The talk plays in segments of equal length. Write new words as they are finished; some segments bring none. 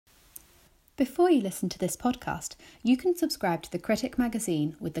Before you listen to this podcast, you can subscribe to The Critic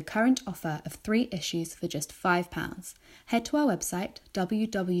magazine with the current offer of 3 issues for just £5. Head to our website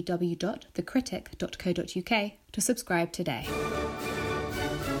www.thecritic.co.uk to subscribe today.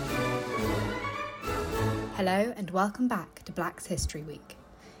 Hello and welcome back to Black's History Week.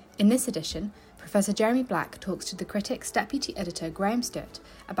 In this edition, Professor Jeremy Black talks to The Critic's Deputy Editor Graham Stewart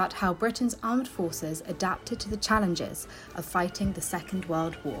about how Britain's armed forces adapted to the challenges of fighting the Second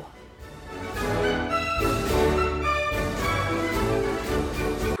World War.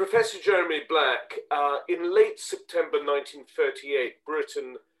 Professor Jeremy Black, in late September 1938,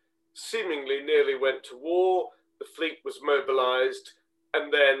 Britain seemingly nearly went to war, the fleet was mobilised,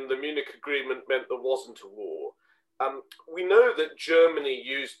 and then the Munich Agreement meant there wasn't a war. We know that Germany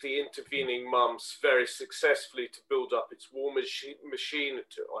used the intervening months very successfully to build up its war machine, to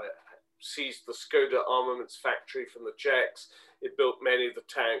seize the Skoda armaments factory from the Czechs. It built many of the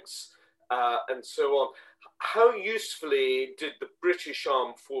tanks, and so on. How usefully did the British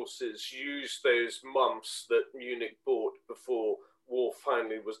armed forces use those months that Munich bought before war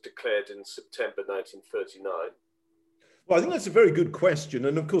finally was declared in September 1939? Well, I think that's a very good question.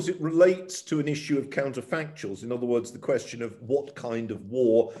 And of course, it relates to an issue of counterfactuals. In other words, the question of what kind of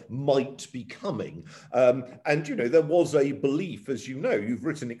war might be coming. And, you know, there was a belief, as you know, you've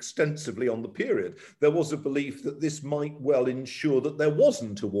written extensively on the period, there was a belief that this might well ensure that there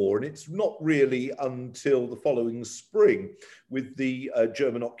wasn't a war. And it's not really until the following spring, with the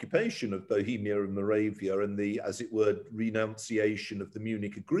German occupation of Bohemia and Moravia and the, as it were, renunciation of the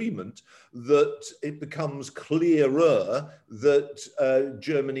Munich Agreement, that it becomes clearer that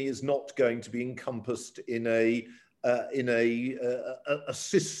Germany is not going to be encompassed in a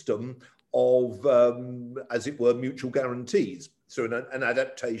system of, as it were, mutual guarantees. So an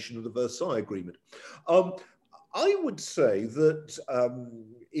adaptation of the Versailles Agreement. I would say that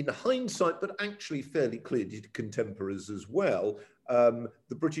in hindsight, but actually fairly clearly to contemporaries as well,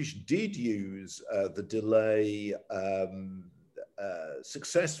 the British did use the delay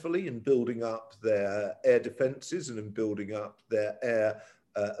successfully in building up their air defences and in building up their air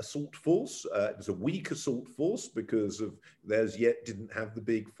assault force. It was a weak assault force because of theirs yet didn't have the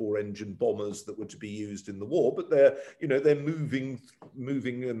big 4-engine bombers that were to be used in the war, but they're moving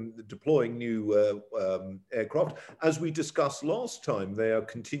and deploying new aircraft. As we discussed last time, they are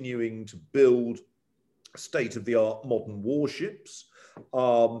continuing to build state-of-the-art modern warships.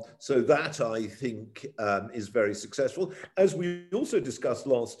 So that, I think, is very successful. As we also discussed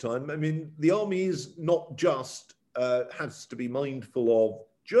last time, I mean, the army is not just has to be mindful of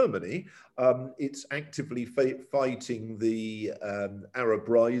Germany. It's actively fighting the Arab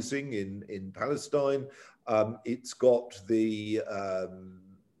Rising in Palestine. It's got the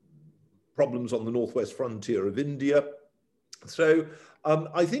problems on the northwest frontier of India. So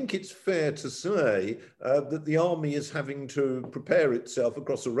I think it's fair to say that the army is having to prepare itself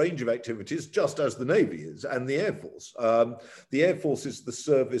across a range of activities, just as the Navy is, and the Air Force. The Air Force is the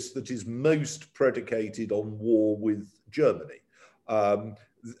service that is most predicated on war with Germany. I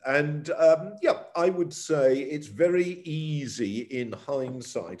would say it's very easy in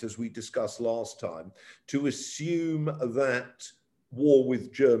hindsight, as we discussed last time, to assume that war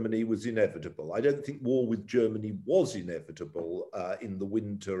with Germany was inevitable. I don't think war with Germany was inevitable in the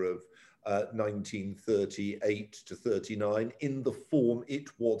winter of 1938 to 39 in the form it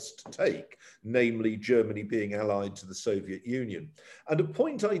was to take, namely Germany being allied to the Soviet Union. And a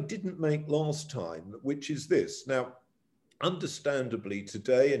point I didn't make last time, which is this. Now, understandably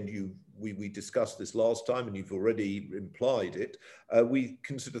today, and we discussed this last time and you've already implied it, we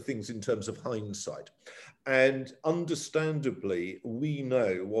consider things in terms of hindsight. And understandably, we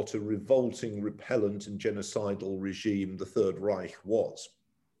know what a revolting, repellent and genocidal regime the Third Reich was.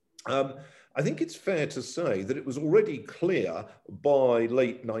 I think it's fair to say that it was already clear by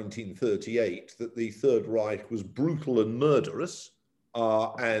late 1938 that the Third Reich was brutal and murderous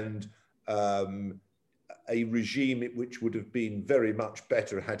and a regime which would have been very much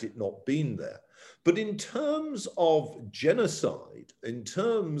better had it not been there. But in terms of genocide, in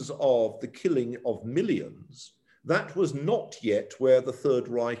terms of the killing of millions, that was not yet where the Third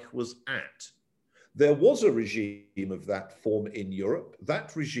Reich was at. There was a regime of that form in Europe.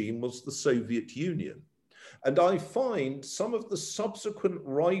 That regime was the Soviet Union. And I find some of the subsequent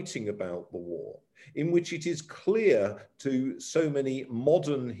writing about the war, in which it is clear to so many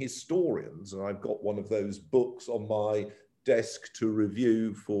modern historians, and I've got one of those books on my desk to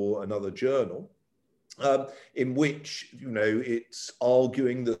review for another journal, in which, it's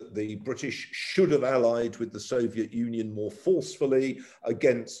arguing that the British should have allied with the Soviet Union more forcefully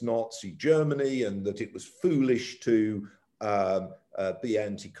against Nazi Germany, and that it was foolish to be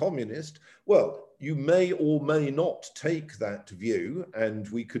anti-communist. Well, you may or may not take that view, and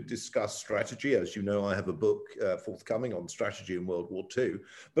we could discuss strategy. As you know, I have a book forthcoming on strategy in World War II.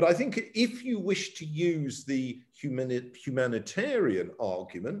 But I think if you wish to use the humanitarian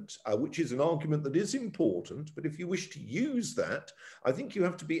argument, which is an argument that is important, but if you wish to use that, I think you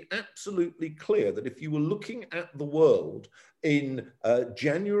have to be absolutely clear that if you were looking at the world in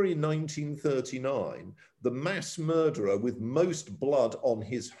January 1939, the mass murderer with most blood on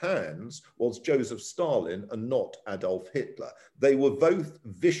his hands was Joseph Stalin and not Adolf Hitler. They were both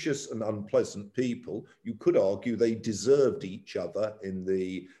vicious and unpleasant people. You could argue they deserved each other in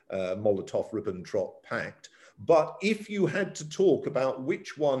the Molotov-Ribbentrop Pact. But if you had to talk about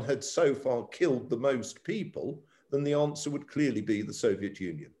which one had so far killed the most people, then the answer would clearly be the Soviet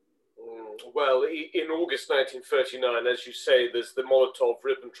Union. Well, in August 1939, as you say, there's the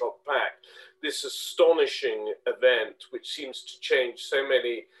Molotov-Ribbentrop Pact, this astonishing event which seems to change so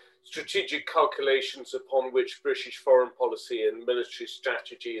many strategic calculations upon which British foreign policy and military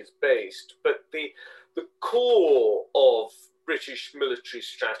strategy is based. But the core of British military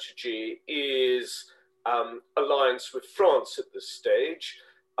strategy is alliance with France at this stage.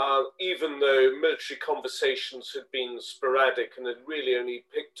 Even though military conversations had been sporadic and had really only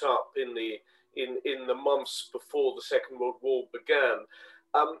picked up in the months before the Second World War began,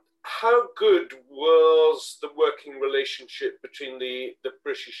 how good was the working relationship between the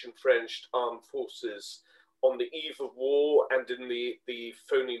British and French armed forces on the eve of war and in the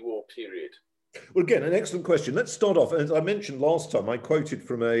phony war period? Well, again, an excellent question. Let's start off. As I mentioned last time, I quoted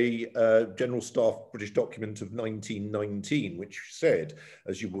from a General Staff British document of 1919, which said,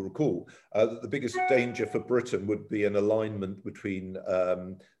 as you will recall, that the biggest danger for Britain would be an alignment between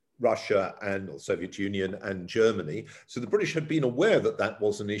Russia and the Soviet Union and Germany. So the British had been aware that that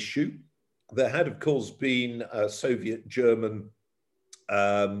was an issue. There had, of course, been Soviet-German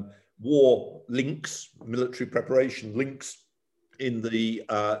war links, military preparation links in the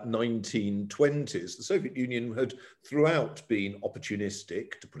 1920s. The Soviet Union had throughout been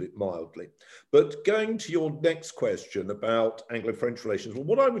opportunistic, to put it mildly. But going to your next question about Anglo-French relations, well,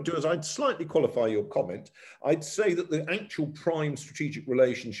 what I would do is I'd slightly qualify your comment. I'd say that the actual prime strategic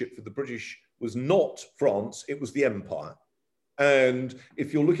relationship for the British was not France, it was the Empire. And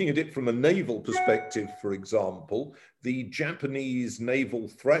if you're looking at it from a naval perspective, for example, the Japanese naval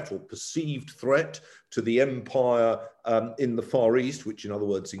threat or perceived threat to the empire in the Far East, which in other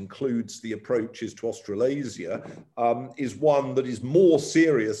words includes the approaches to Australasia, is one that is more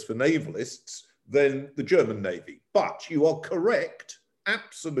serious for navalists than the German Navy. But you are correct,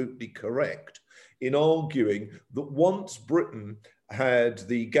 absolutely correct, in arguing that once Britain had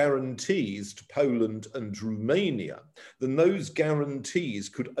the guarantees to Poland and Romania, then those guarantees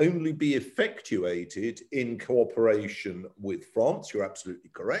could only be effectuated in cooperation with France. You're absolutely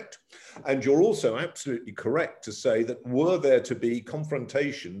correct. And you're also absolutely correct to say that were there to be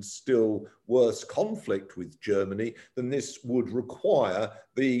confrontations, still worse conflict with Germany, then this would require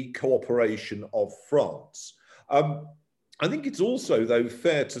the cooperation of France. I think it's also, though,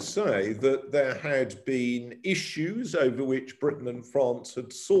 fair to say that there had been issues over which Britain and France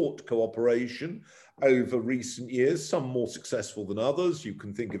had sought cooperation over recent years, some more successful than others. You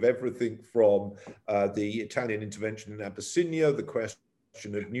can think of everything from the Italian intervention in Abyssinia, the question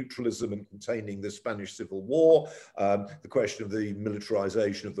of neutralism and containing the Spanish Civil War, the question of the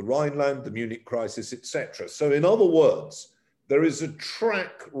militarization of the Rhineland, the Munich crisis, etc. So in other words, there is a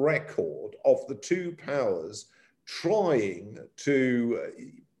track record of the two powers trying to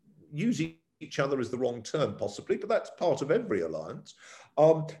use each other is the wrong term possibly, but that's part of every alliance.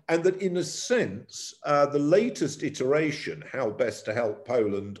 And that in a sense, the latest iteration, how best to help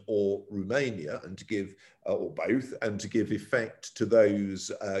Poland or Romania and to give, or both, and to give effect to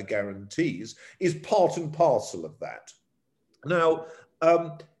those guarantees is part and parcel of that. Now,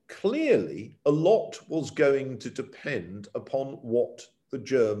 clearly a lot was going to depend upon what the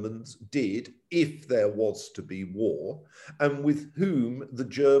Germans did if there was to be war, and with whom the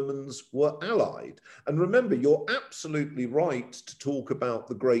Germans were allied. And remember, you're absolutely right to talk about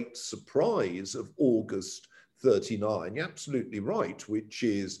the great surprise of August 39. You're absolutely right, which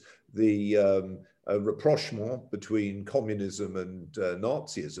is the rapprochement between communism and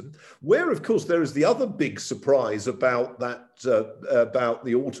Nazism, where, of course, there is the other big surprise about that, about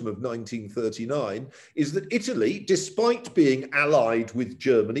the autumn of 1939, is that Italy, despite being allied with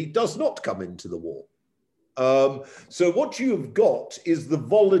Germany, does not come into the war. So what you've got is the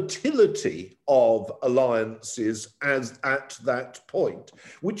volatility of alliances as at that point,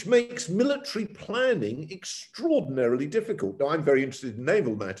 which makes military planning extraordinarily difficult. Now, I'm very interested in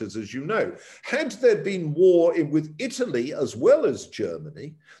naval matters, as you know. Had there been war with Italy as well as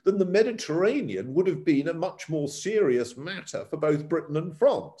Germany, then the Mediterranean would have been a much more serious matter for both Britain and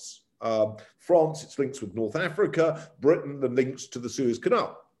France. France, its links with North Africa, Britain, the links to the Suez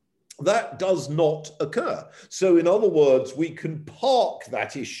Canal. That does not occur. So in other words, we can park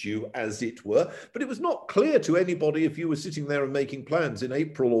that issue, as it were, but it was not clear to anybody if you were sitting there and making plans in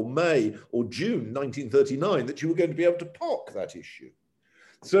April or May or June 1939 that you were going to be able to park that issue.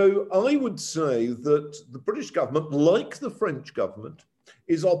 So I would say that the British government, like the French government,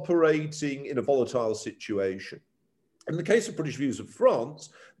 is operating in a volatile situation. In the case of British views of France,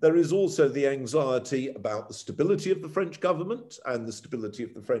 there is also the anxiety about the stability of the French government and the stability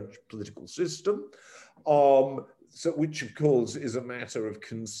of the French political system, which of course is a matter of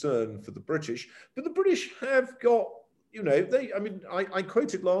concern for the British. But the British have got, I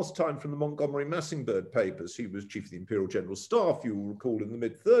quoted last time from the Montgomery Massingberd papers. He was chief of the Imperial General Staff, you will recall, in the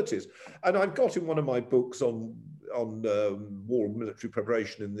mid-30s. And I've got in one of my books on war and military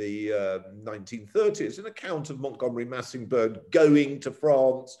preparation in the 1930s, an account of Montgomery Massingberd going to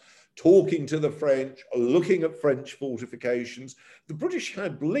France, talking to the French, looking at French fortifications. The British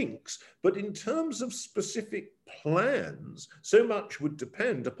had links, but in terms of specific plans, so much would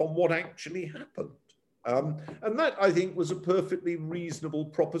depend upon what actually happened. And that, I think, was a perfectly reasonable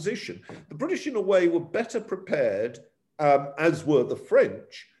proposition. The British, in a way, were better prepared, as were the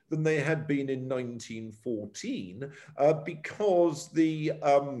French, than they had been in 1914, because the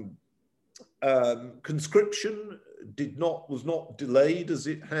conscription was not delayed as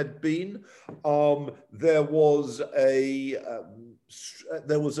it had been. There was a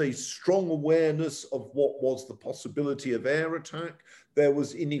strong awareness of what was the possibility of air attack. There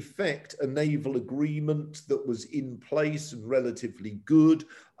was, in effect, a naval agreement that was in place and relatively good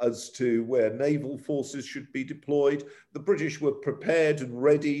as to where naval forces should be deployed. The British were prepared and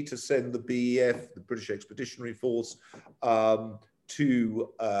ready to send the BEF, the British Expeditionary Force, to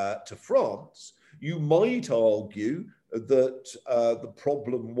France. You might argue that the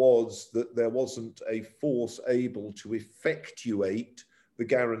problem was that there wasn't a force able to effectuate the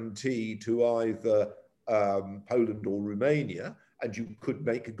guarantee to either Poland or Romania, and you could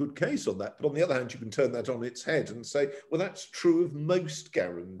make a good case on that. But on the other hand, you can turn that on its head and say, well, that's true of most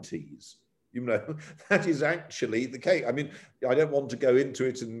guarantees. That is actually the case. I mean, I don't want to go into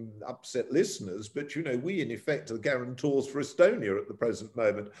it and upset listeners, but, we in effect are the guarantors for Estonia at the present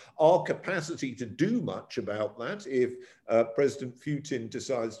moment. Our capacity to do much about that, if President Putin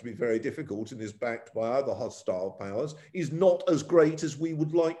decides to be very difficult and is backed by other hostile powers, is not as great as we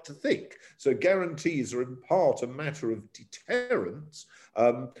would like to think. So guarantees are in part a matter of deterrence.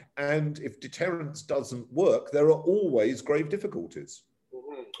 And if deterrence doesn't work, there are always grave difficulties.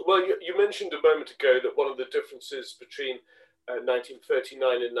 Well, you mentioned a moment ago that one of the differences between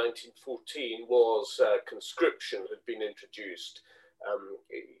 1939 and 1914 was conscription had been introduced.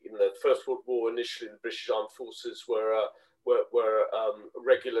 In the First World War, initially the British Armed Forces were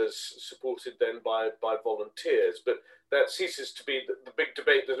regulars supported then by volunteers, but that ceases to be the big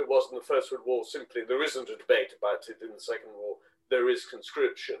debate that it was in the First World War. Simply, there isn't a debate about it in the Second War. There is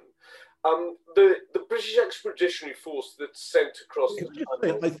conscription. The British Expeditionary Force that's sent across the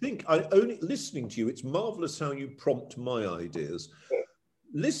Channel. I think only listening to you, it's marvellous how you prompt my ideas. Yeah.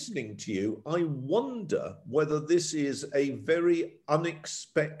 Listening to you, I wonder whether this is a very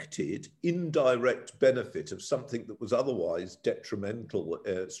unexpected, indirect benefit of something that was otherwise detrimental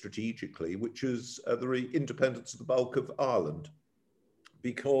strategically, which is the independence of the bulk of Ireland.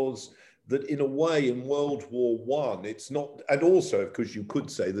 Because that in a way in World War I, it's not, and also, of course, you could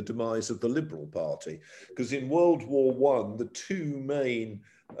say the demise of the Liberal Party, because in World War I, the two main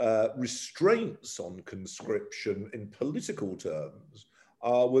restraints on conscription in political terms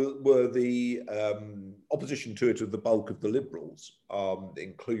were the opposition to it of the bulk of the Liberals,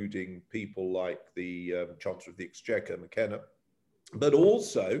 including people like the Chancellor of the Exchequer, McKenna, but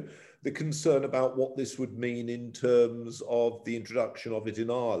also the concern about what this would mean in terms of the introduction of it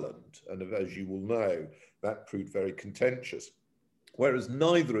in Ireland. And as you will know, that proved very contentious. Whereas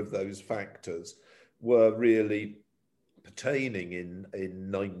neither of those factors were really pertaining in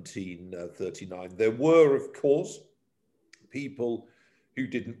 1939. There were, of course, people who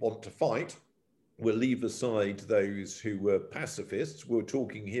didn't want to fight. We'll leave aside those who were pacifists. We're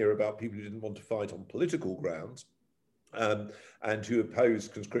talking here about people who didn't want to fight on political grounds. And who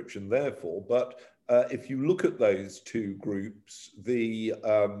opposed conscription, therefore. But if you look at those two groups, the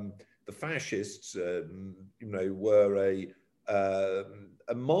the fascists, were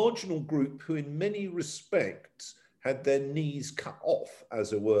a marginal group who in many respects had their knees cut off,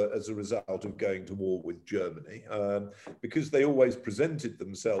 as it were, as a result of going to war with Germany, because they always presented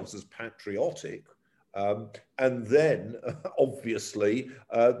themselves as patriotic. And then, obviously,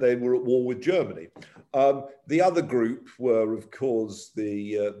 they were at war with Germany. The other group were, of course,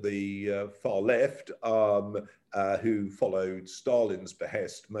 the far left, who followed Stalin's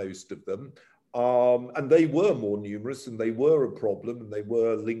behest, most of them. And they were more numerous, and they were a problem, and they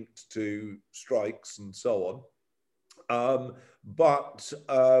were linked to strikes and so on. But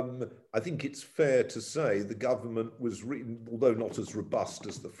I think it's fair to say the government was, although not as robust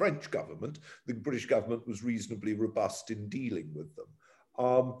as the French government, the British government was reasonably robust in dealing with them.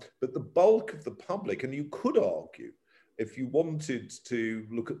 But the bulk of the public, and you could argue, if you wanted to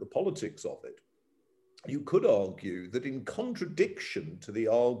look at the politics of it, you could argue that in contradiction to the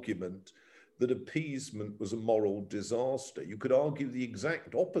argument that appeasement was a moral disaster, you could argue the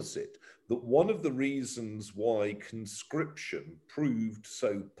exact opposite, that one of the reasons why conscription proved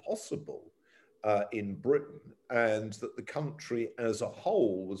so possible in Britain, and that the country as a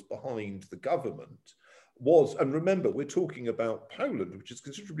whole was behind the government, was, and remember, we're talking about Poland, which is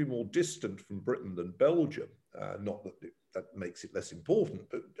considerably more distant from Britain than Belgium, not that that makes it less important,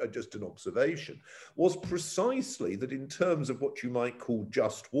 but just an observation, was precisely that in terms of what you might call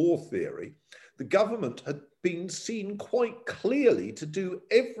just war theory, the government had been seen quite clearly to do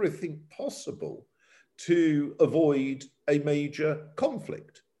everything possible to avoid a major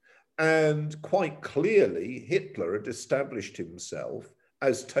conflict. And quite clearly, Hitler had established himself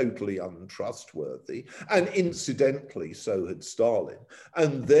as totally untrustworthy, and incidentally, so had Stalin.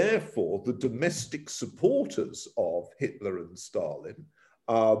 And therefore, the domestic supporters of Hitler and Stalin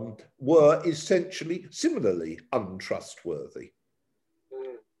were essentially similarly untrustworthy.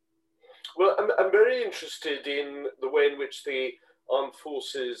 Well, I'm very interested in the way in which the armed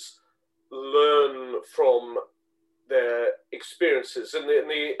forces learn from their experiences. And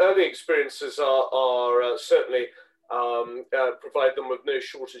the early experiences are certainly provide them with no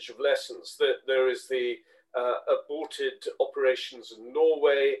shortage of lessons. There is the aborted operations in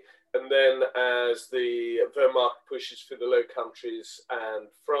Norway, and then as the Wehrmacht pushes through the Low Countries and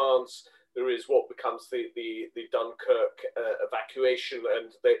France, there is what becomes the Dunkirk evacuation,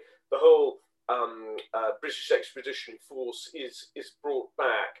 and the whole British Expeditionary Force is brought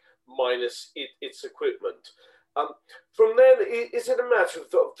back, minus its equipment. From then, is it a matter of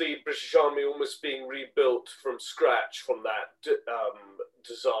the British Army almost being rebuilt from scratch from that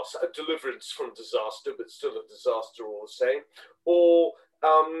disaster, a deliverance from disaster, but still a disaster all the same? Or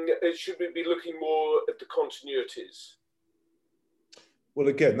should we be looking more at the continuities? Well,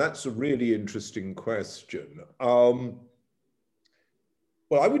 again, that's a really interesting question. Well,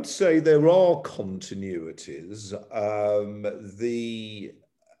 I would say there are continuities.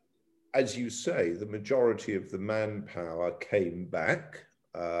 As you say, the majority of the manpower came back.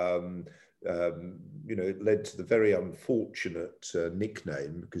 It led to the very unfortunate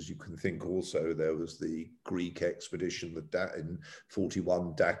nickname, because you can think also there was the Greek expedition in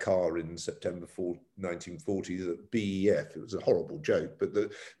 41, Dakar in September 1940, the BEF. It was a horrible joke, but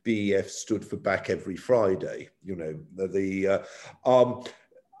the BEF stood for Back Every Friday.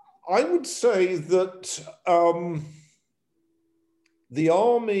 I would say that the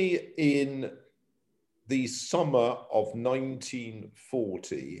army in the summer of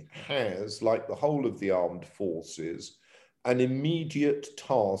 1940 has, like the whole of the armed forces, an immediate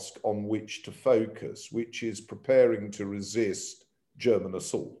task on which to focus, which is preparing to resist German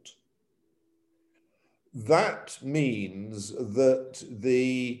assault. That means that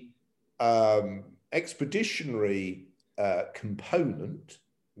the expeditionary component,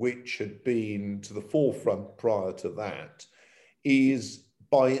 which had been to the forefront prior to that, is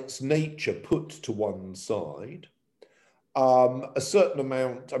by its nature put to one side. A certain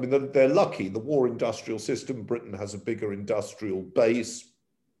amount, I mean, they're lucky, the war industrial system, Britain has a bigger industrial base.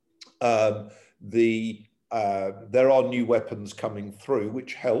 There are new weapons coming through,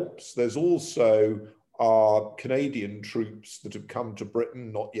 which helps. There's also Canadian troops that have come to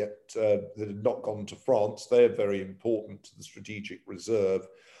Britain, not yet, that have not gone to France. They're very important to the strategic reserve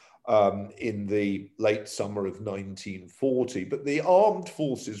in the late summer of 1940. But the armed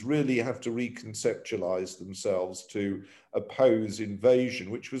forces really have to reconceptualize themselves to oppose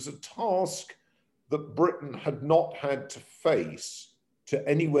invasion, which was a task that Britain had not had to face to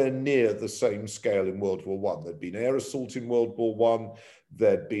anywhere near the same scale in World War I. There'd been air assault in World War I,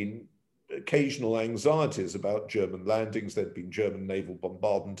 there'd been occasional anxieties about German landings. There'd been German naval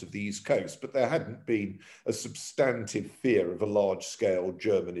bombardment of the East Coast, but there hadn't been a substantive fear of a large-scale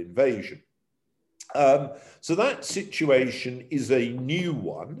German invasion. So that situation is a new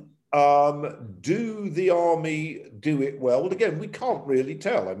one. Do the army do it well? Well, again, we can't really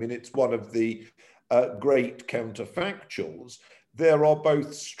tell. I mean, it's one of the great counterfactuals. There are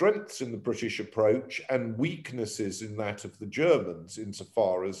both strengths in the British approach and weaknesses in that of the Germans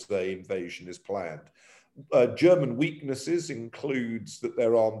insofar as the invasion is planned. German weaknesses includes that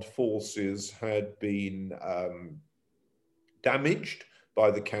their armed forces had been damaged by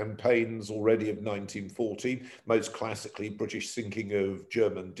the campaigns already of 1914, most classically British sinking of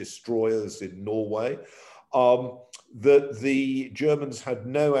German destroyers in Norway. That the Germans had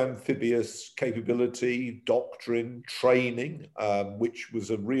no amphibious capability, doctrine, training, which was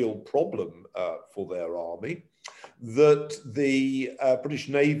a real problem for their army. That the British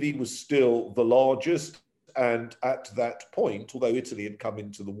Navy was still the largest, and at that point, although Italy had come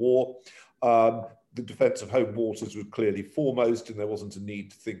into the war, the defence of home waters was clearly foremost, and there wasn't a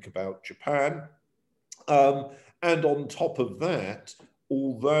need to think about Japan. And on top of that,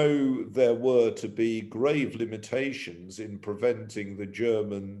 although there were to be grave limitations in preventing the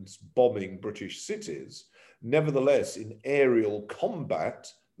Germans bombing British cities, nevertheless, in aerial combat,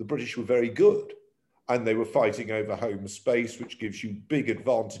 the British were very good. And they were fighting over home space, which gives you big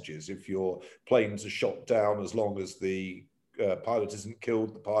advantages. If your planes are shot down, as long as the pilot isn't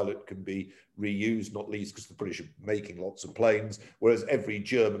killed, the pilot can be reused, not least because the British are making lots of planes, whereas every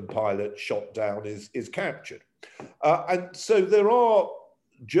German pilot shot down is captured. And so there are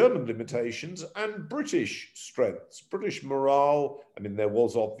German limitations and British strengths. British morale, I mean, there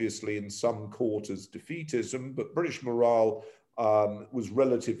was obviously in some quarters defeatism, but British morale was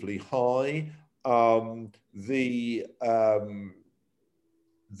relatively high. The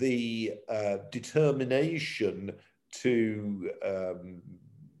determination to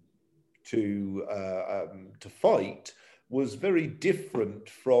fight was very different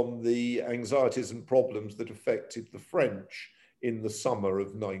from the anxieties and problems that affected the French in the summer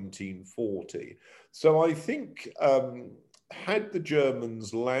of 1940. So I think had the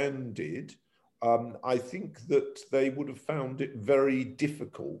Germans landed, I think that they would have found it very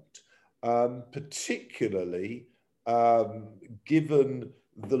difficult, particularly given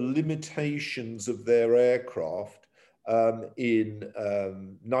the limitations of their aircraft in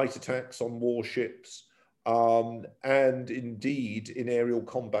night attacks on warships, and indeed in aerial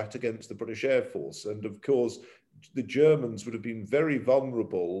combat against the British Air Force. And of course, the Germans would have been very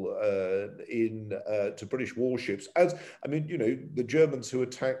vulnerable to British warships. As I mean, you know, the Germans who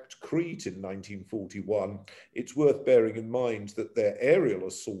attacked Crete in 1941, it's worth bearing in mind that their aerial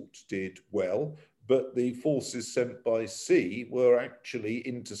assault did well, but the forces sent by sea were actually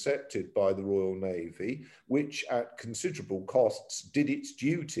intercepted by the Royal Navy, which at considerable costs did its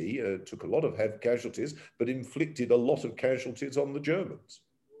duty, took a lot of heavy casualties, but inflicted a lot of casualties on the Germans.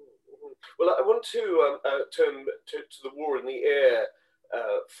 Well, I want to turn to the war in the air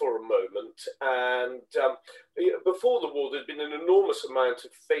for a moment. And before the war, there'd been an enormous amount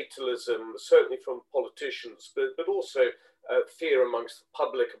of fatalism, certainly from politicians, but also fear amongst the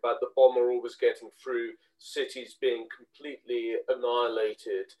public about the bomber always getting through, cities being completely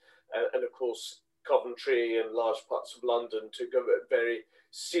annihilated, and of course Coventry and large parts of London took a very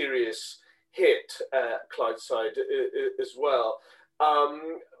serious hit, Clydeside as well.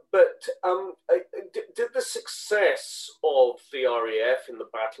 But did the success of the RAF in the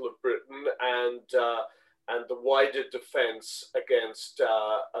Battle of Britain and the wider defence against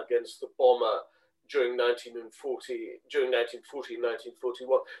the bomber during 1940,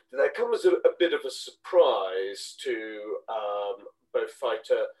 1941, did that come as a bit of a surprise to both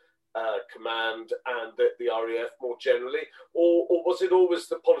fighter command and the RAF more generally, or was it always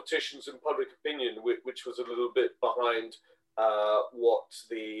the politicians and public opinion which was a little bit behind what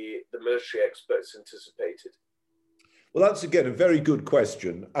the military experts anticipated? Well, that's again a very good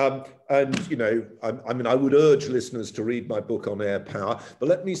question. And, you know, I mean, I would urge listeners to read my book on air power, but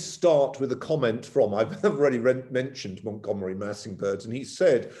let me start with a comment from, I've already mentioned Montgomery Massingberd, and he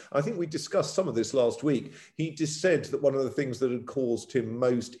said, I think we discussed some of this last week, he just said that one of the things that had caused him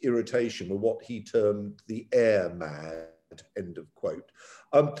most irritation were what he termed the air mad, end of quote.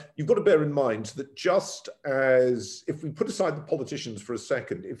 You've got to bear in mind that just as, if we put aside the politicians for a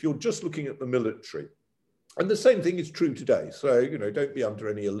second, if you're just looking at the military, and the same thing is true today, so, you know, don't be under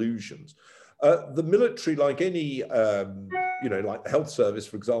any illusions. The military, like any, you know, like the health service,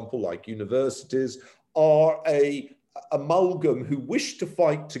 for example, like universities, are a amalgam who wish to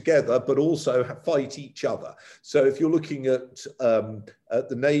fight together, but also fight each other. So if you're looking at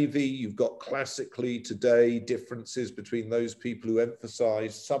the Navy, you've got classically today differences between those people who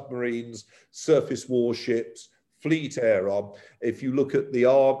emphasize submarines, surface warships, fleet air arm. If you look at the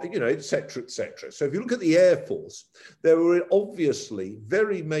arm, you know, et cetera, et cetera. So if you look at the Air Force, there were obviously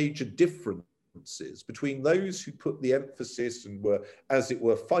very major differences between those who put the emphasis and were, as it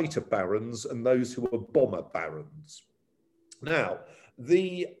were, fighter barons and those who were bomber barons. Now,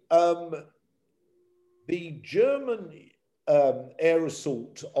 the German air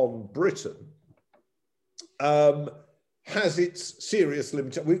assault on Britain has its serious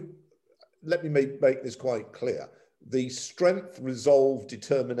limitations. Let me make this quite clear. The strength, resolve,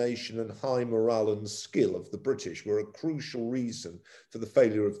 determination, and high morale and skill of the British were a crucial reason for the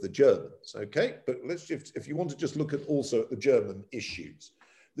failure of the Germans. Okay, but let's just, if you want to just look at also at the German issues,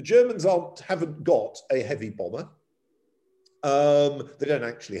 the Germans haven't got a heavy bomber. They don't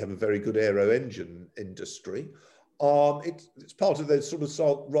actually have a very good aero engine industry. It's part of the sort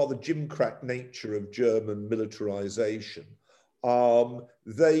of rather gimcrack nature of German militarization.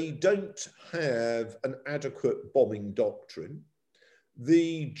 They don't have an adequate bombing doctrine.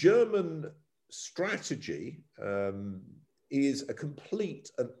 The German strategy is a complete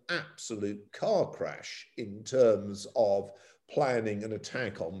and absolute car crash in terms of planning an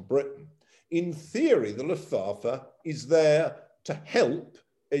attack on Britain. In theory, the Luftwaffe is there to help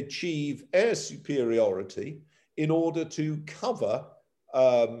achieve air superiority in order to cover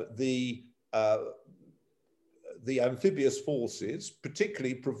the amphibious forces,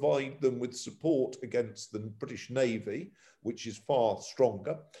 particularly provide them with support against the British Navy, which is far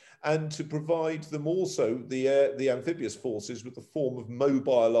stronger, and to provide them also, the amphibious forces, with a form of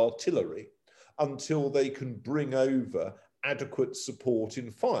mobile artillery until they can bring over adequate support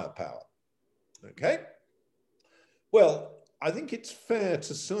in firepower. Okay? Well, I think it's fair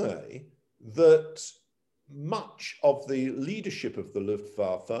to say that much of the leadership of the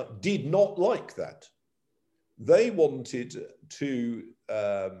Luftwaffe did not like that. They wanted to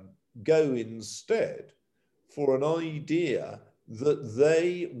go instead for an idea that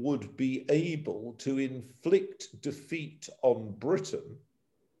they would be able to inflict defeat on Britain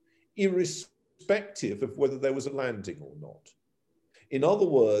irrespective of whether there was a landing or not. In other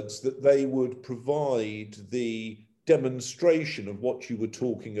words, that they would provide the demonstration of what you were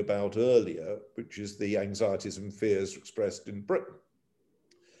talking about earlier, which is the anxieties and fears expressed in Britain.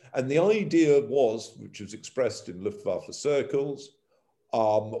 And the idea was, which was expressed in Luftwaffe circles,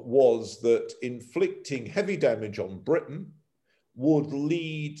 was that inflicting heavy damage on Britain would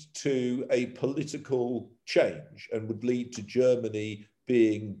lead to a political change and would lead to Germany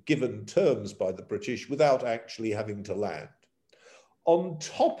being given terms by the British without actually having to land. On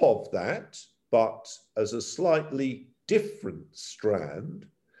top of that, but as a slightly different strand,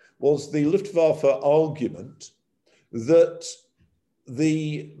 was the Luftwaffe argument that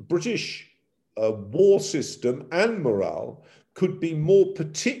the British war system and morale could be more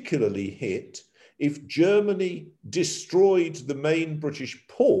particularly hit if Germany destroyed the main British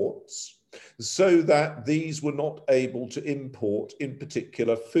ports so that these were not able to import, in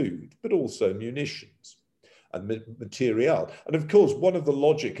particular, food, but also munitions and material. And of course, one of the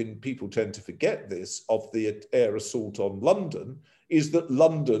logic, and people tend to forget this, of the air assault on London is that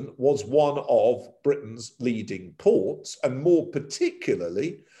London was one of Britain's leading ports, and more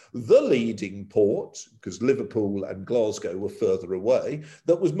particularly the leading port, because Liverpool and Glasgow were further away,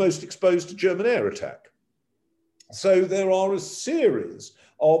 that was most exposed to German air attack. So there are a series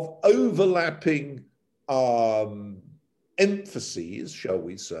of overlapping emphases, shall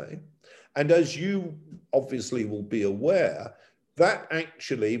we say, and as you obviously will be aware, that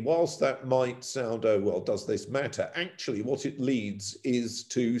actually, whilst that might sound, oh, well, does this matter? Actually, what it leads is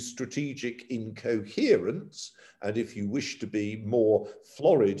to strategic incoherence, and if you wish to be more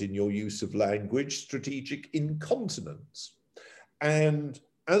florid in your use of language, strategic incontinence. And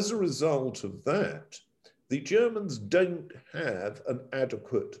as a result of that, the Germans don't have an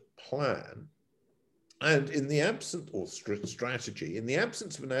adequate plan. And in the absence or strategy, in the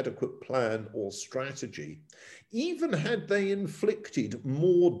absence of an adequate plan or strategy, even had they inflicted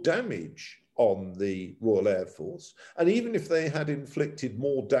more damage on the Royal Air Force, and even if they had inflicted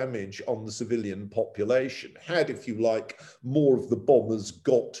more damage on the civilian population, had, if you like, more of the bombers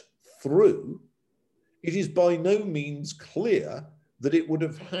got through, it is by no means clear that it would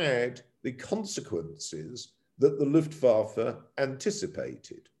have had the consequences that the Luftwaffe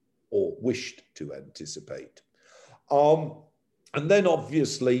anticipated or wished to anticipate. And then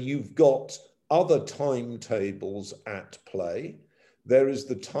obviously you've got other timetables at play. There is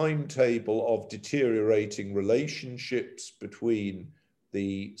the timetable of deteriorating relationships between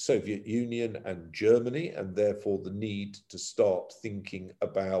the Soviet Union and Germany, and therefore the need to start thinking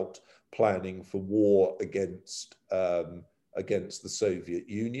about planning for war against the Soviet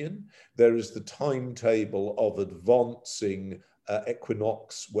Union. There is the timetable of advancing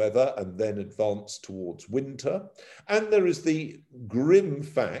equinox weather and then advance towards winter. And there is the grim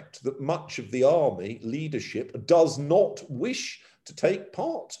fact that much of the army leadership does not wish to take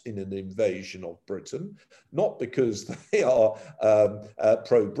part in an invasion of Britain, not because they are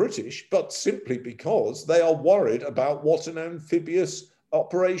pro-British, but simply because they are worried about what an amphibious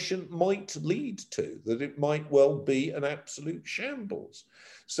operation might lead to, that it might well be an absolute shambles.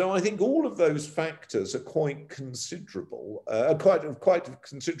 So I think all of those factors are quite considerable, quite of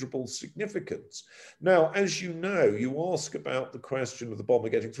considerable significance. Now, as you know, you ask about the question of the bomber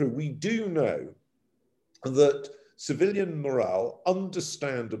getting through. We do know that civilian morale,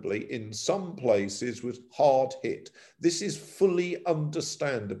 understandably, in some places was hard hit. This is fully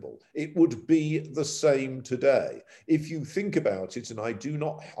understandable. It would be the same today. If you think about it, and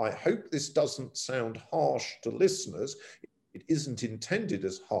I hope this doesn't sound harsh to listeners, it isn't intended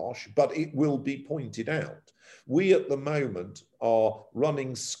as harsh, but it will be pointed out. We at the moment are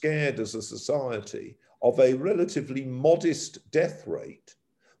running scared as a society of a relatively modest death rate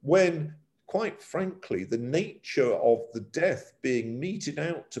when, quite frankly, the nature of the death being meted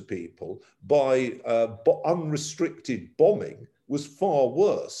out to people by unrestricted bombing was far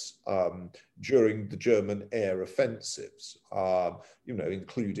worse during the German air offensives,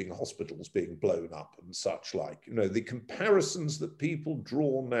 including hospitals being blown up and such like. The comparisons that people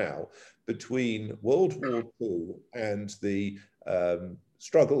draw now between World War II and the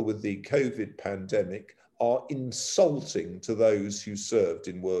struggle with the COVID pandemic are insulting to those who served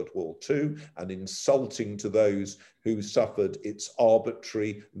in World War II and insulting to those who suffered its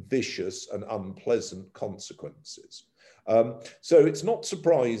arbitrary, vicious and unpleasant consequences. So it's not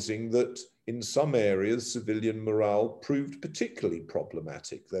surprising that in some areas civilian morale proved particularly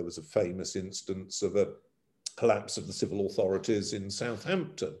problematic. There was a famous instance of a collapse of the civil authorities in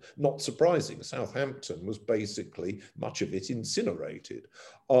Southampton. Not surprising, Southampton was basically, much of it, incinerated.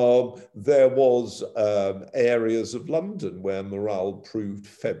 There was areas of London where morale proved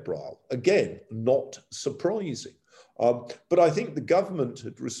febrile. Again, not surprising. But I think the government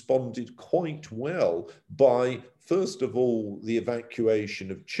had responded quite well by, first of all, the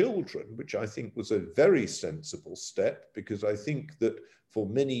evacuation of children, which I think was a very sensible step, because I think that for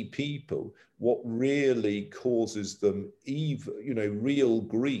many people, what really causes them real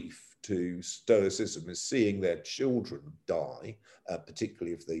grief to stoicism is seeing their children die,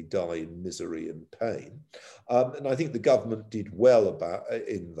 particularly if they die in misery and pain. And I think the government did well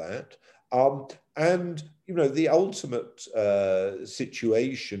in that. And the ultimate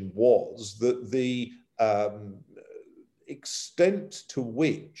situation was that the extent to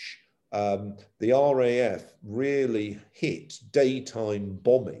which the RAF really hit daytime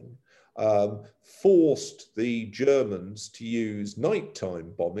bombing forced the Germans to use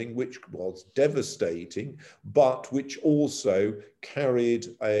nighttime bombing, which was devastating, but which also carried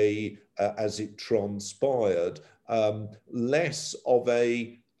as it transpired, less of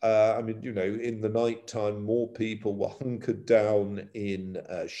a in the nighttime, more people were hunkered down in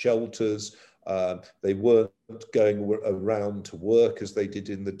shelters. They weren't going around to work as they did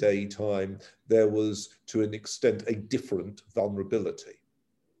in the daytime. There was, to an extent, a different vulnerability.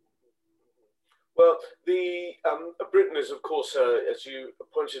 Well, Britain is, of course, as you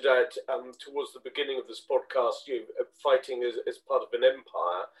pointed out towards the beginning of this podcast, fighting as part of an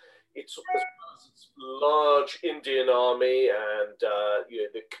empire. It's large Indian army and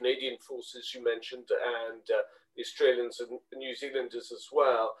the Canadian forces you mentioned, and the Australians and New Zealanders as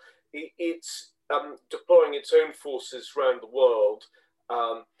well. It's deploying its own forces around the world.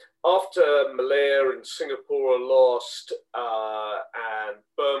 After Malaya and Singapore are lost and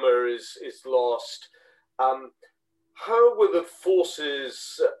Burma is lost, how were the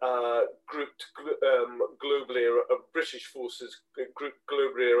forces grouped globally, British forces grouped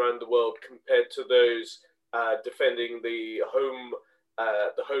globally around the world compared to those defending the home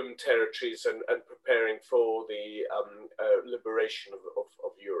territories and preparing for the liberation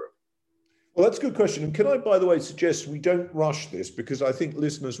of Europe? Well, that's a good question. And can I, by the way, suggest we don't rush this, because I think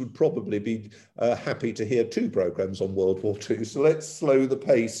listeners would probably be happy to hear 2 programs on World War II. So let's slow the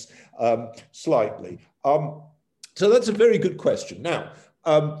pace slightly. So that's a very good question. Now,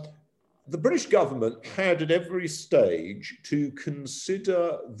 the British government had at every stage to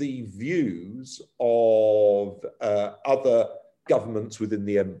consider the views of other governments within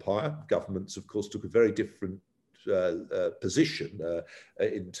the empire. Governments, of course, took a very different position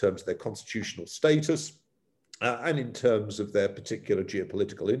in terms of their constitutional status and in terms of their particular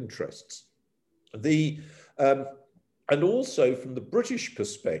geopolitical interests. And also from the British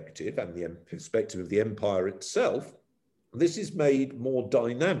perspective and the perspective of the empire itself, this is made more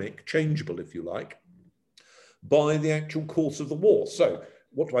dynamic, changeable, if you like, by the actual course of the war. So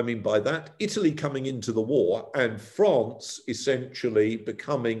what do I mean by that? Italy coming into the war and France essentially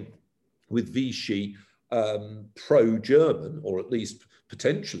becoming, with Vichy, pro-German, or at least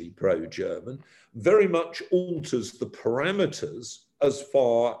potentially pro-German, very much alters the parameters as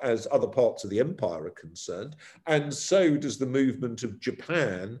far as other parts of the empire are concerned. And so does the movement of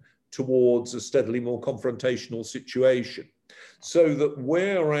Japan towards a steadily more confrontational situation. So that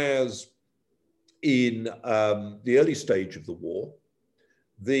whereas in the early stage of the war,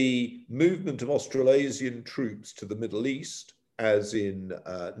 the movement of Australasian troops to the Middle East, as in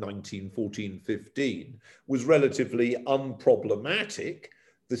 1914-15, was relatively unproblematic,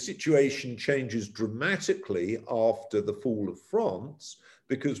 the situation changes dramatically after the fall of France,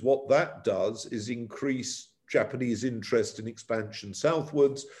 because what that does is increase Japanese interest in expansion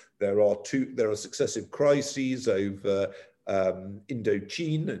southwards. There are successive crises over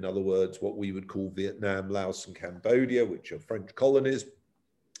Indochina, in other words, what we would call Vietnam, Laos, and Cambodia, which are French colonies.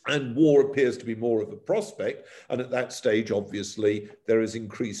 And war appears to be more of a prospect. And at that stage, obviously, there is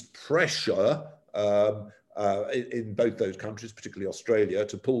increased pressure in both those countries, particularly Australia,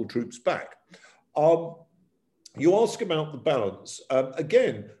 to pull troops back. You ask about the balance.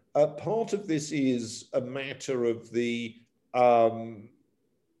 Again, part of this is a matter of the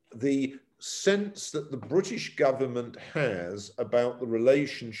sense that the British government has about the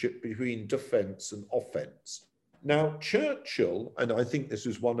relationship between defence and offence. Now, Churchill, and I think this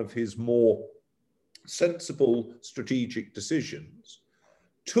was one of his more sensible strategic decisions,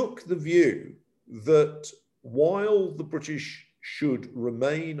 took the view that while the British should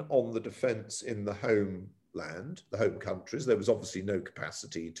remain on the defence in the homeland, the home countries, there was obviously no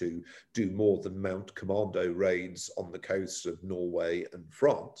capacity to do more than mount commando raids on the coasts of Norway and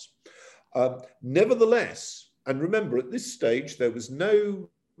France. Nevertheless, and remember at this stage, there was no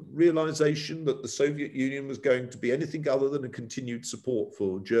realization that the Soviet Union was going to be anything other than a continued support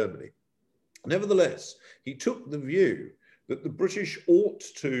for Germany. Nevertheless, he took the view that the British ought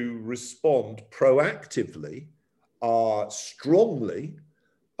to respond proactively, strongly,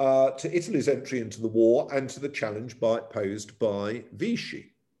 to Italy's entry into the war and to the challenge posed by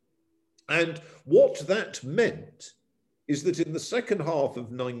Vichy. And what that meant is that in the second half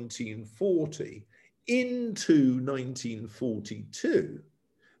of 1940 into 1942,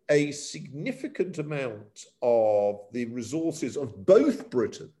 a significant amount of the resources of both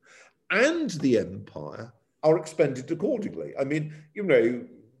Britain and the empire are expended accordingly. I mean, you know,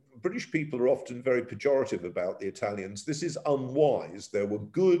 British people are often very pejorative about the Italians. This is unwise. There were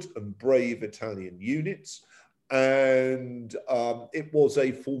good and brave Italian units, and it was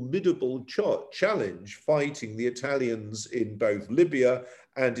a formidable challenge fighting the Italians in both Libya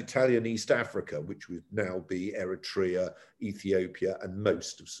and Italian East Africa, which would now be Eritrea, Ethiopia, and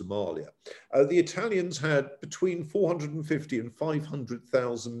most of Somalia. The Italians had between 450 and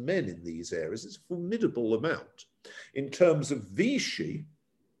 500,000 men in these areas. It's a formidable amount. In terms of Vichy,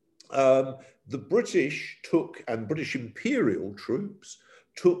 the British took, and British imperial troops,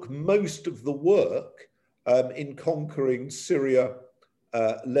 took most of the work in conquering Syria,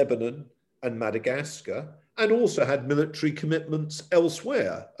 Lebanon, and Madagascar, and also had military commitments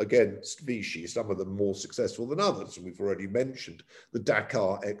elsewhere against Vichy, some of them more successful than others. And we've already mentioned the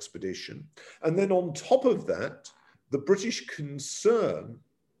Dakar expedition. And then on top of that, the British concern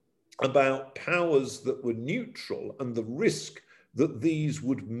about powers that were neutral and the risk that these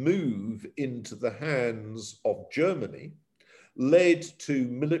would move into the hands of Germany led to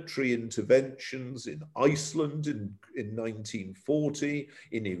military interventions in Iceland in 1940,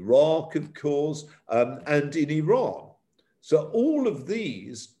 in Iraq, of course, and in Iran. So all of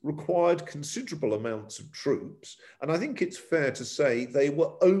these required considerable amounts of troops. And I think it's fair to say they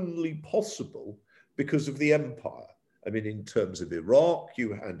were only possible because of the empire. I mean, in terms of Iraq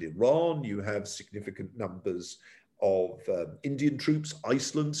and Iran, you have significant numbers of Indian troops,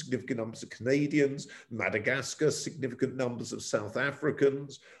 Iceland, significant numbers of Canadians, Madagascar, significant numbers of South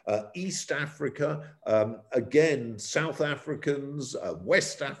Africans, East Africa, again, South Africans,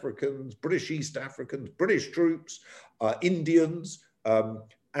 West Africans, British East Africans, British troops, Indians,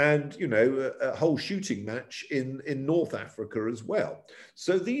 and, you know, a whole shooting match in North Africa as well.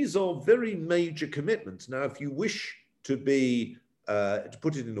 So these are very major commitments. Now, if you wish to be to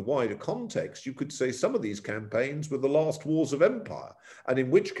put it in a wider context, you could say some of these campaigns were the last wars of empire, and in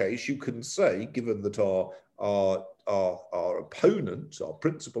which case you can say, given that our opponent, our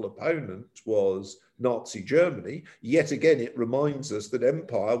principal opponent, was Nazi Germany, yet again it reminds us that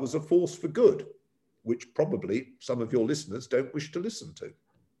empire was a force for good, which probably some of your listeners don't wish to listen to.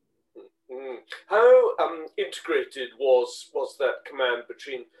 How integrated was that command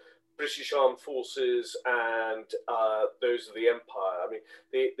between British Armed Forces and those of the Empire? I mean,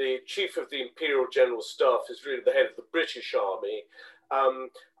 the Chief of the Imperial General Staff is really the head of the British Army.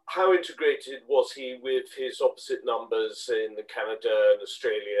 How integrated was he with his opposite numbers in Canada and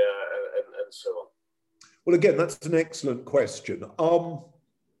Australia and so on? Well, again, that's an excellent question.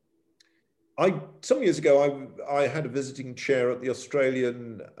 Some years ago, I had a visiting chair at the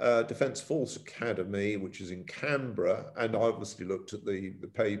Australian Defence Force Academy, which is in Canberra, and I obviously looked at the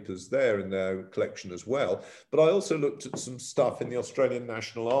papers there in their collection as well. But I also looked at some stuff in the Australian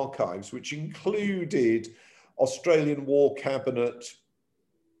National Archives, which included Australian War Cabinet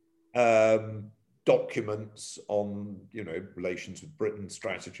documents on, relations with Britain,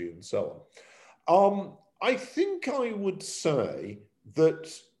 strategy, and so on. I think I would say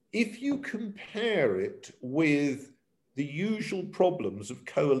that if you compare it with the usual problems of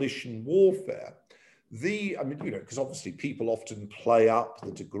coalition warfare, because obviously people often play up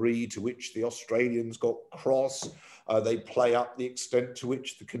the degree to which the Australians got cross. They play up the extent to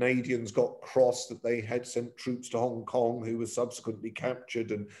which the Canadians got cross that they had sent troops to Hong Kong who were subsequently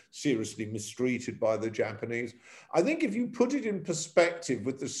captured and seriously mistreated by the Japanese. I think if you put it in perspective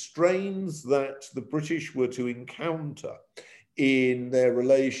with the strains that the British were to encounter in their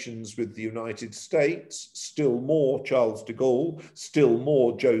relations with the United States, still more Charles de Gaulle, still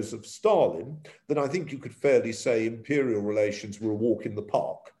more Joseph Stalin, then I think you could fairly say imperial relations were a walk in the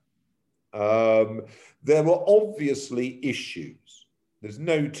park. There were obviously issues. There's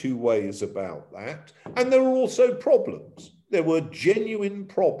no two ways about that. And there were also problems. There were genuine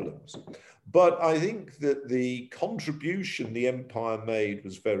problems. But I think that the contribution the empire made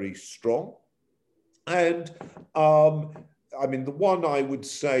was very strong. And the one I would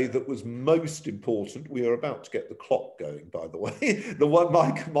say that was most important, we are about to get the clock going, by the way. The one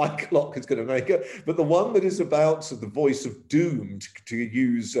my clock is going to make it, but the one that is about the voice of doom, to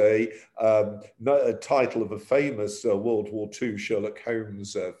use a title of a famous World War II Sherlock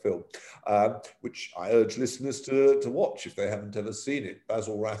Holmes film, which I urge listeners to watch if they haven't ever seen it.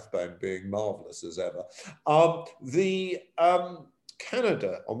 Basil Rathbone being marvellous as ever.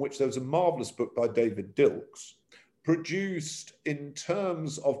 Canada, on which there was a marvellous book by David Dilks, produced, in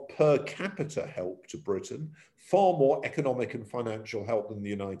terms of per capita help to Britain, far more economic and financial help than the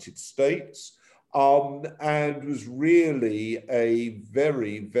United States, and was really a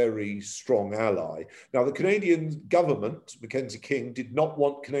very, very strong ally. Now, the Canadian government, Mackenzie King, did not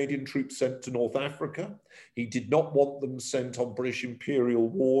want Canadian troops sent to North Africa. He did not want them sent on British imperial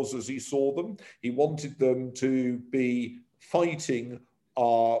wars as he saw them. He wanted them to be fighting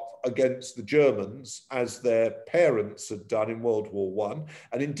against the Germans as their parents had done in World War I.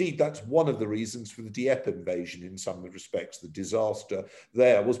 And indeed, that's one of the reasons for the Dieppe invasion in some respects. The disaster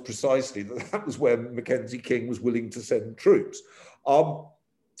there was precisely that was where Mackenzie King was willing to send troops.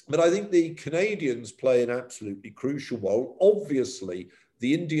 But I think the Canadians play an absolutely crucial role. Obviously,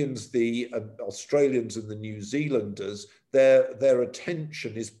 the Indians, the Australians and the New Zealanders, their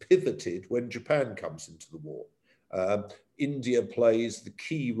attention is pivoted when Japan comes into the war. India plays the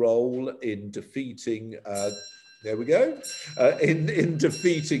key role in defeating, in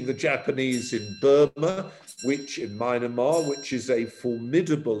defeating the Japanese in Burma, in Myanmar, which is a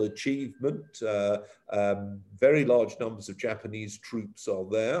formidable achievement. Very large numbers of Japanese troops are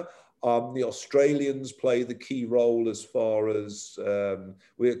there. The Australians play the key role as far as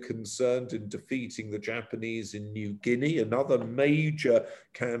we're concerned in defeating the Japanese in New Guinea, another major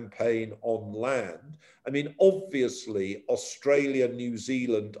campaign on land. I mean, obviously, Australia and New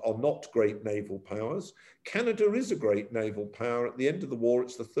Zealand are not great naval powers. Canada is a great naval power. At the end of the war,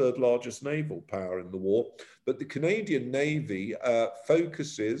 it's the third largest naval power in the war. But the Canadian Navy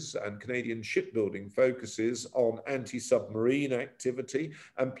focuses, and Canadian shipbuilding focuses on anti-submarine activity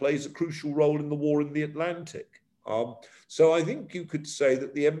and plays a crucial role in the war in the Atlantic. So I think you could say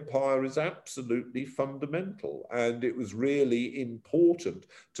that the empire is absolutely fundamental, and it was really important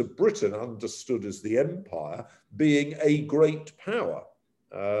to Britain, understood as the empire, being a great power.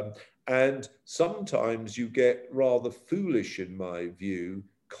 And sometimes you get rather foolish, in my view,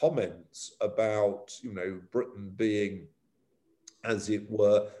 comments about, Britain being as it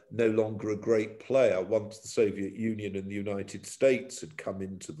were, no longer a great player once the Soviet Union and the United States had come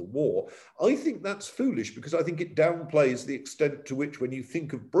into the war. I think that's foolish, because I think it downplays the extent to which, when you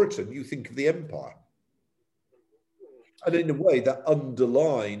think of Britain, you think of the empire. And in a way that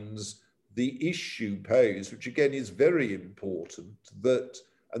underlines the issue posed, which again is very important, that,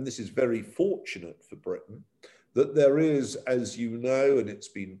 and this is very fortunate for Britain, that there is, as you know, and it's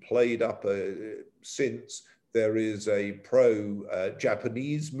been played up since, there is a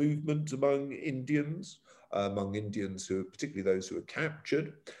pro-Japanese movement among Indians who, particularly those who are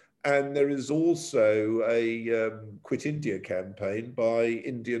captured. And there is also a Quit India campaign by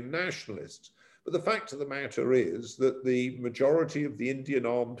Indian nationalists. But the fact of the matter is that the majority of the Indian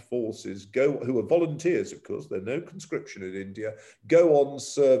armed forces who are volunteers, of course, there's no conscription in India, go on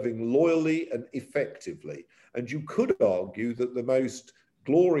serving loyally and effectively. And you could argue that the most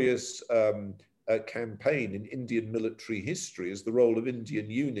glorious campaign in Indian military history is the role of Indian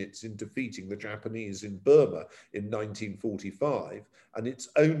units in defeating the Japanese in Burma in 1945. And it's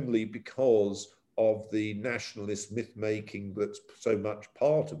only because of the nationalist myth-making that's so much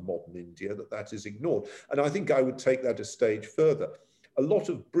part of modern India that is ignored. And I think I would take that a stage further. A lot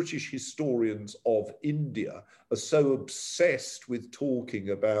of British historians of India are so obsessed with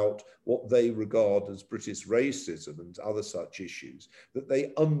talking about what they regard as British racism and other such issues that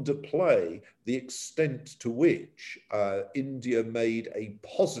they underplay the extent to which India made a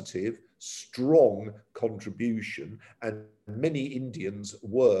positive, strong contribution, and many Indians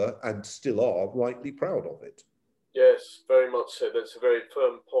were and still are rightly proud of it. Yes, very much so. That's a very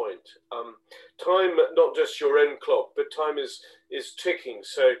firm point. Time, not just your own clock, but time is ticking.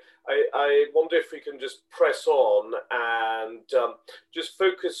 So I wonder if we can just press on and just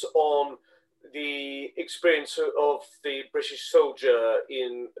focus on the experience of the British soldier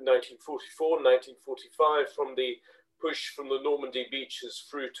in 1944, 1945, from the push from the Normandy beaches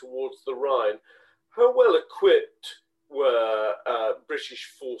through towards the Rhine. How well equipped were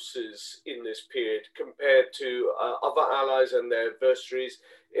British forces in this period compared to other allies and their adversaries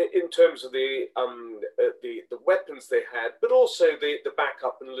in terms of the weapons they had, but also the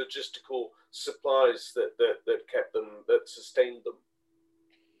backup and logistical supplies that kept them, that sustained them?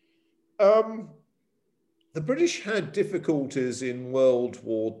 The British had difficulties in World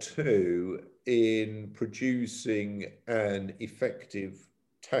War II in producing an effective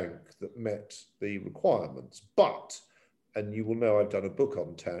tank that met the requirements, but, and you will know I've done a book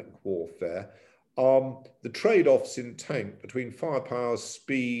on tank warfare, the trade-offs in tank between firepower,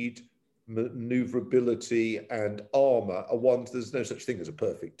 speed, maneuverability and armour are ones, there's no such thing as a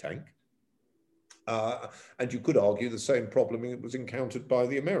perfect tank. And you could argue the same problem was encountered by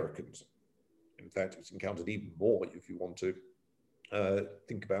the Americans. In fact, it's encountered even more, if you want to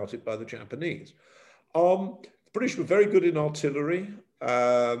think about it, by the Japanese. The British were very good in artillery,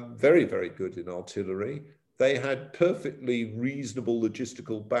 very, very good in artillery. They had perfectly reasonable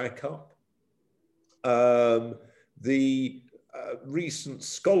logistical backup. The recent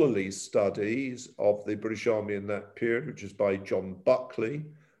scholarly studies of the British Army in that period, which is by John Buckley,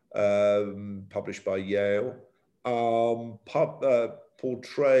 published by Yale,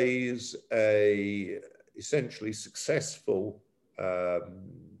 portrays a essentially successful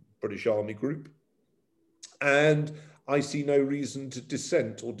British Army group. And I see no reason to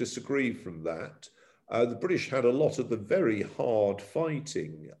dissent or disagree from that. The British had a lot of the very hard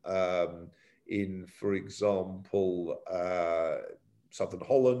fighting in, for example, southern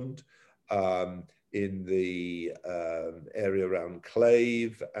Holland, in the area around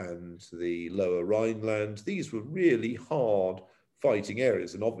Clave and the lower Rhineland. These were really hard fighting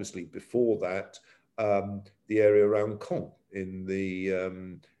areas. And obviously before that, the area around Caen in the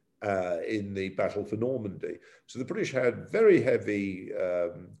Battle for Normandy. So the British had very heavy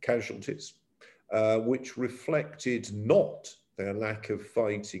casualties, which reflected not their lack of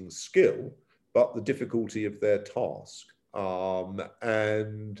fighting skill, but the difficulty of their task.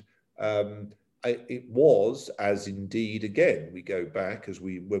 It was, as indeed, again, we go back,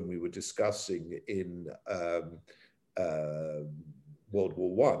 when we were discussing in World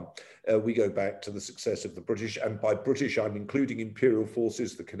War I, we go back to the success of the British, and by British, I'm including Imperial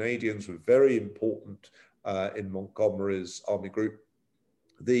forces. The Canadians were very important in Montgomery's army group.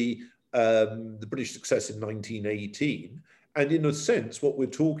 The British success in 1918, and in a sense, what we're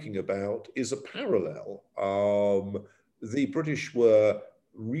talking about is a parallel. The British were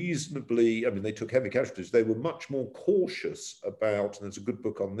reasonably, they took heavy casualties. They were much more cautious about, and there's a good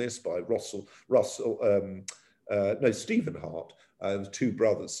book on this by Stephen Hart. There's two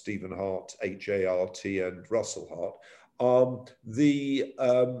brothers, Stephen Hart, H-A-R-T, and Russell Hart.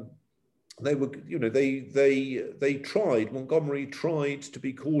 Montgomery tried to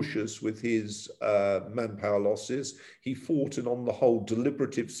be cautious with his manpower losses. He fought an on the whole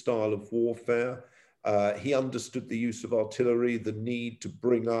deliberative style of warfare. He understood the use of artillery, the need to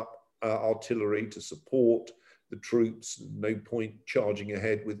bring up artillery to support the troops, no point charging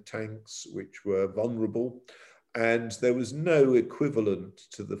ahead with tanks which were vulnerable. And there was no equivalent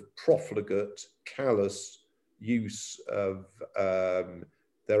to the profligate, callous use of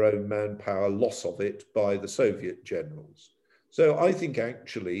their own manpower, loss of it by the Soviet generals. So I think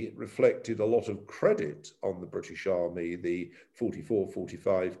actually it reflected a lot of credit on the British Army, the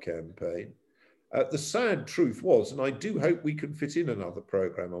 44-45 campaign. The sad truth was, and I do hope we can fit in another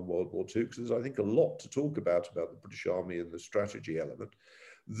programme on World War II, because there's, I think, a lot to talk about the British Army and the strategy element,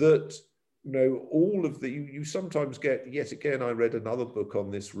 that all of you sometimes get, yet again, I read another book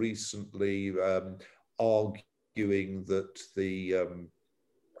on this recently, arguing that the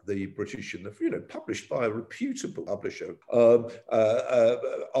British and published by a reputable publisher,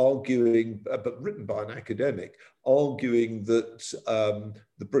 arguing, but written by an academic, arguing that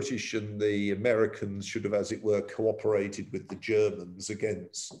the British and the Americans should have, as it were, cooperated with the Germans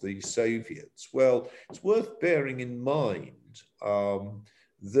against the Soviets. Well, it's worth bearing in mind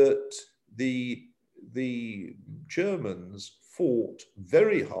that the Germans fought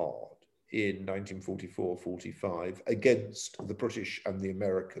very hard in 1944-45 against the British and the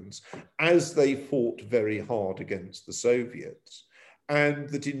Americans, as they fought very hard against the Soviets. And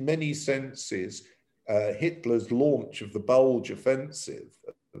that in many senses, Hitler's launch of the Bulge offensive,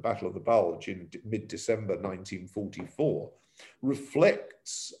 the Battle of the Bulge in mid-December 1944,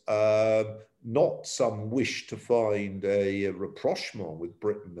 reflects not some wish to find a rapprochement with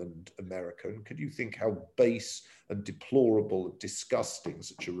Britain and America. And could you think how base and deplorable and disgusting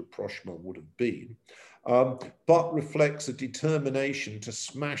such a rapprochement would have been, but reflects a determination to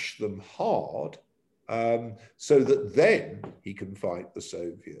smash them hard so that then he can fight the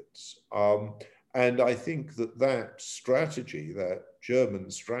Soviets. And I think that strategy, that German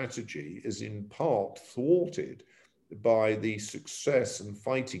strategy, is in part thwarted by the success and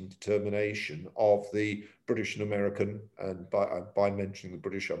fighting determination of the British and American, and by mentioning the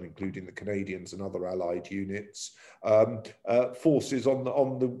British, I'm including the Canadians and other allied units, forces on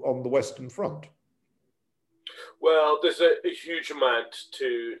the Western Front. Well, there's a huge amount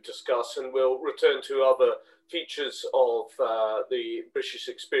to discuss, and we'll return to other features of the British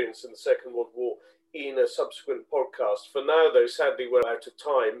experience in the Second World War in a subsequent podcast. For now, though, sadly, we're out of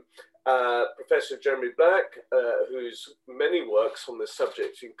time. Professor Jeremy Black, whose many works on this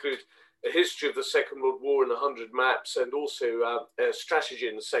subject include a history of the Second World War in 100 maps and also a strategy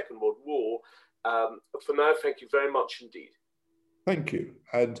in the Second World War. For now, thank you very much indeed. Thank you.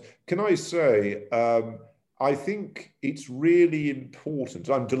 And can I say, I think it's really important.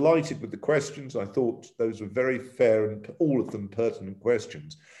 I'm delighted with the questions. I thought those were very fair and all of them pertinent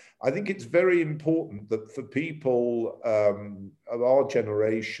questions. I think it's very important that for people of our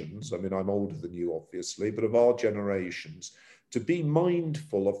generations, I mean, I'm older than you, obviously, but of our generations, to be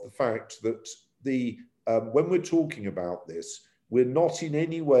mindful of the fact that when we're talking about this, we're not in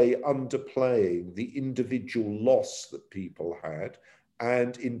any way underplaying the individual loss that people had,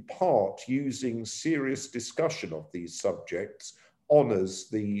 and in part using serious discussion of these subjects honours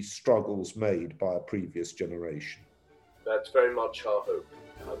the struggles made by a previous generation. That's very much our hope.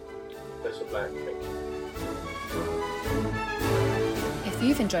 Professor Black, thank you. If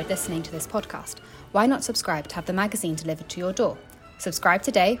you've enjoyed listening to this podcast, why not subscribe to have the magazine delivered to your door? Subscribe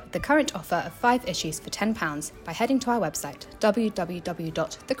today with the current offer of 5 issues for £10 by heading to our website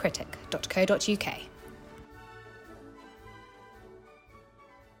www.thecritic.co.uk.